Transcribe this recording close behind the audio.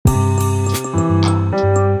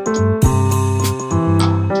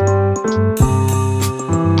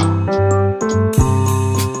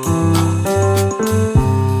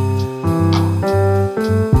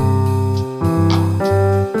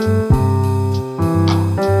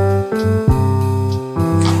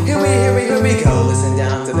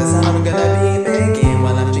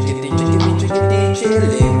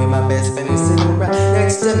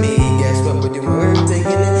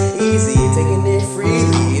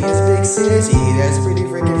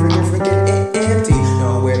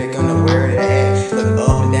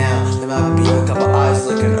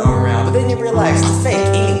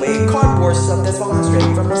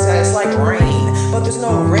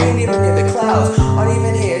clouds aren't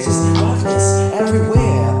even here. It's just darkness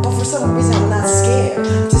everywhere. But for some reason I'm not scared.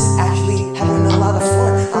 I'm just actually having a lot of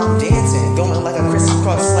fun. I'm dancing, going like a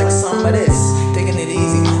crisscross, like some of this, taking it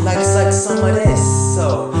easy, like some of this.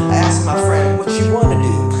 So I asked my friend, what you wanna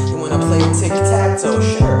do? You wanna play tic-tac-toe?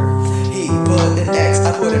 Sure. He put an X,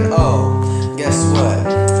 I put an O. Guess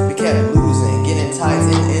what? We kept losing, getting tied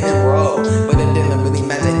in a row. But it didn't really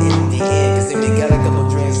matter in the end, cause then we got a couple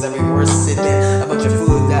drinks that we were sipping, a bunch of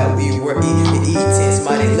food that we were eating.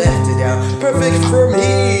 Somebody left it out, perfect for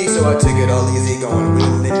me. So I took it all easy, going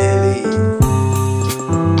Willy Nilly.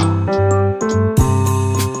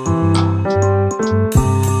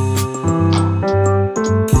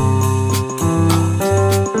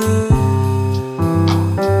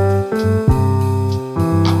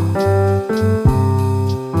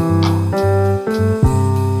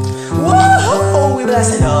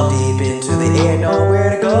 Blasting all deep into the air,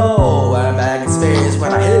 nowhere to go. I'm back in space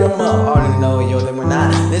when I hit them up. Hardly know yo, then we're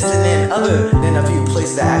not listening. Other than a few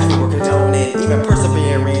places that actually were condoning, even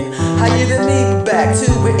persevering. Higher than me, back to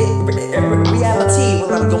reality.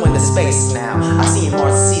 Well, I'm going to space now. I see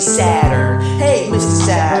Mars, see Saturn. Hey, Mr.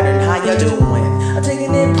 Saturn, how you doing? I'm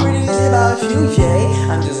taking it pretty easy about you, Jay.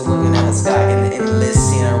 I'm just looking at the sky and the endless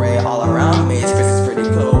scenery all around me. Space is pretty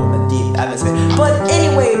cool in the deep atmosphere. But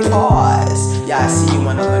anyway, pause. Yeah, I see you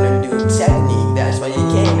wanna learn a new technique, that's why you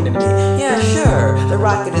came to me. Yeah, sure, the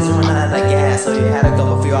rocket is running out of gas, so you had a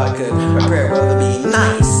couple few I could prepare well to be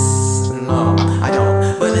nice. No, I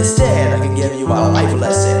don't, but instead I can give you a life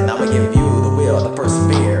lesson. I'ma give you the will to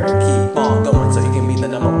persevere and keep on going so you can be the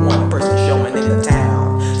 #1 person showing in the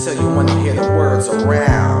town. So you wanna hear the words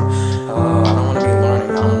around. I don't wanna be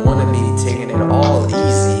learning, I don't wanna be taking it all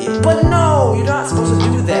easy. But no, you're not supposed to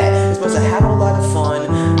do that. You're supposed to have a lot of fun,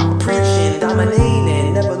 preaching,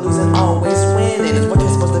 dominating, never losing, always winning is what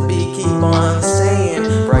you're supposed to be, keep on saying.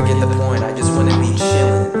 Bro, I get the point, I just wanna be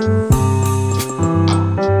chillin'.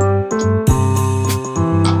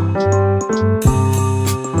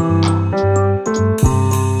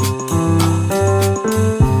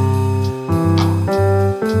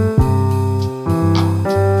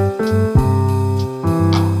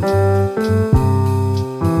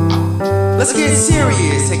 Let's get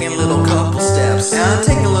serious, taking a little couple steps. And I'm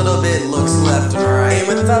taking a little bit looks left and right. And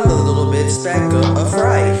with that little bit stack of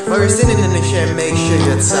right. While you're sitting in the chair, make sure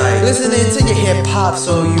you're tight. Listening to your hip hop,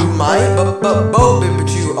 so you might but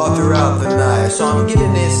you all throughout the night. So I'm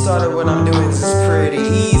getting it started. What I'm doing is pretty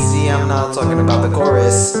easy. I'm not talking about the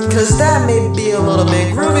chorus, cause that may be a little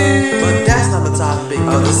bit groovy. But that's not the topic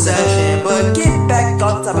of the session. But get back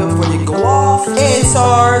on topic before you go off and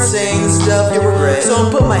start saying stuff you regret. So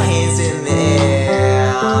put my hands in the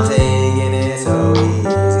air. I'm taking it so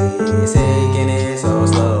easy, taking it so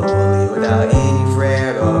slowly, without any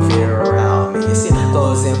fret or fear around me. You see,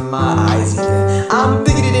 closing my eyes even. I'm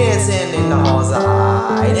diggity dancing in the halls of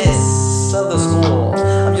highness of the school.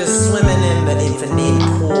 I'm just swimming in the infinite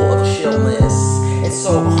pool of chillness. It's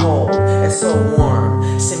so cold, it's so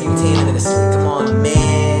warm, simultaneously. Come on,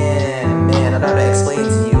 man, I'm about to explain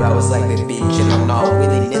to you. I was like the beach chillin' all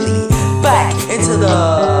Willy Nilly. Back into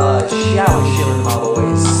the shower, chillin' my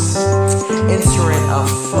boys. Entering a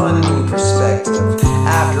fun new perspective.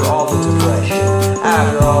 After all the depression,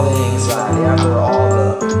 after all the anxiety, after all the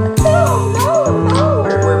no,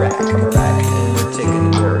 we're back, and we're taking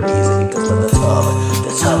it very easy because of the tub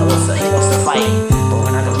was he wants to fight, but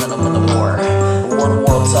we're not gonna let him win the war.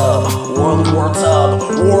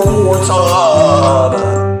 World War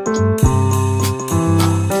Tub.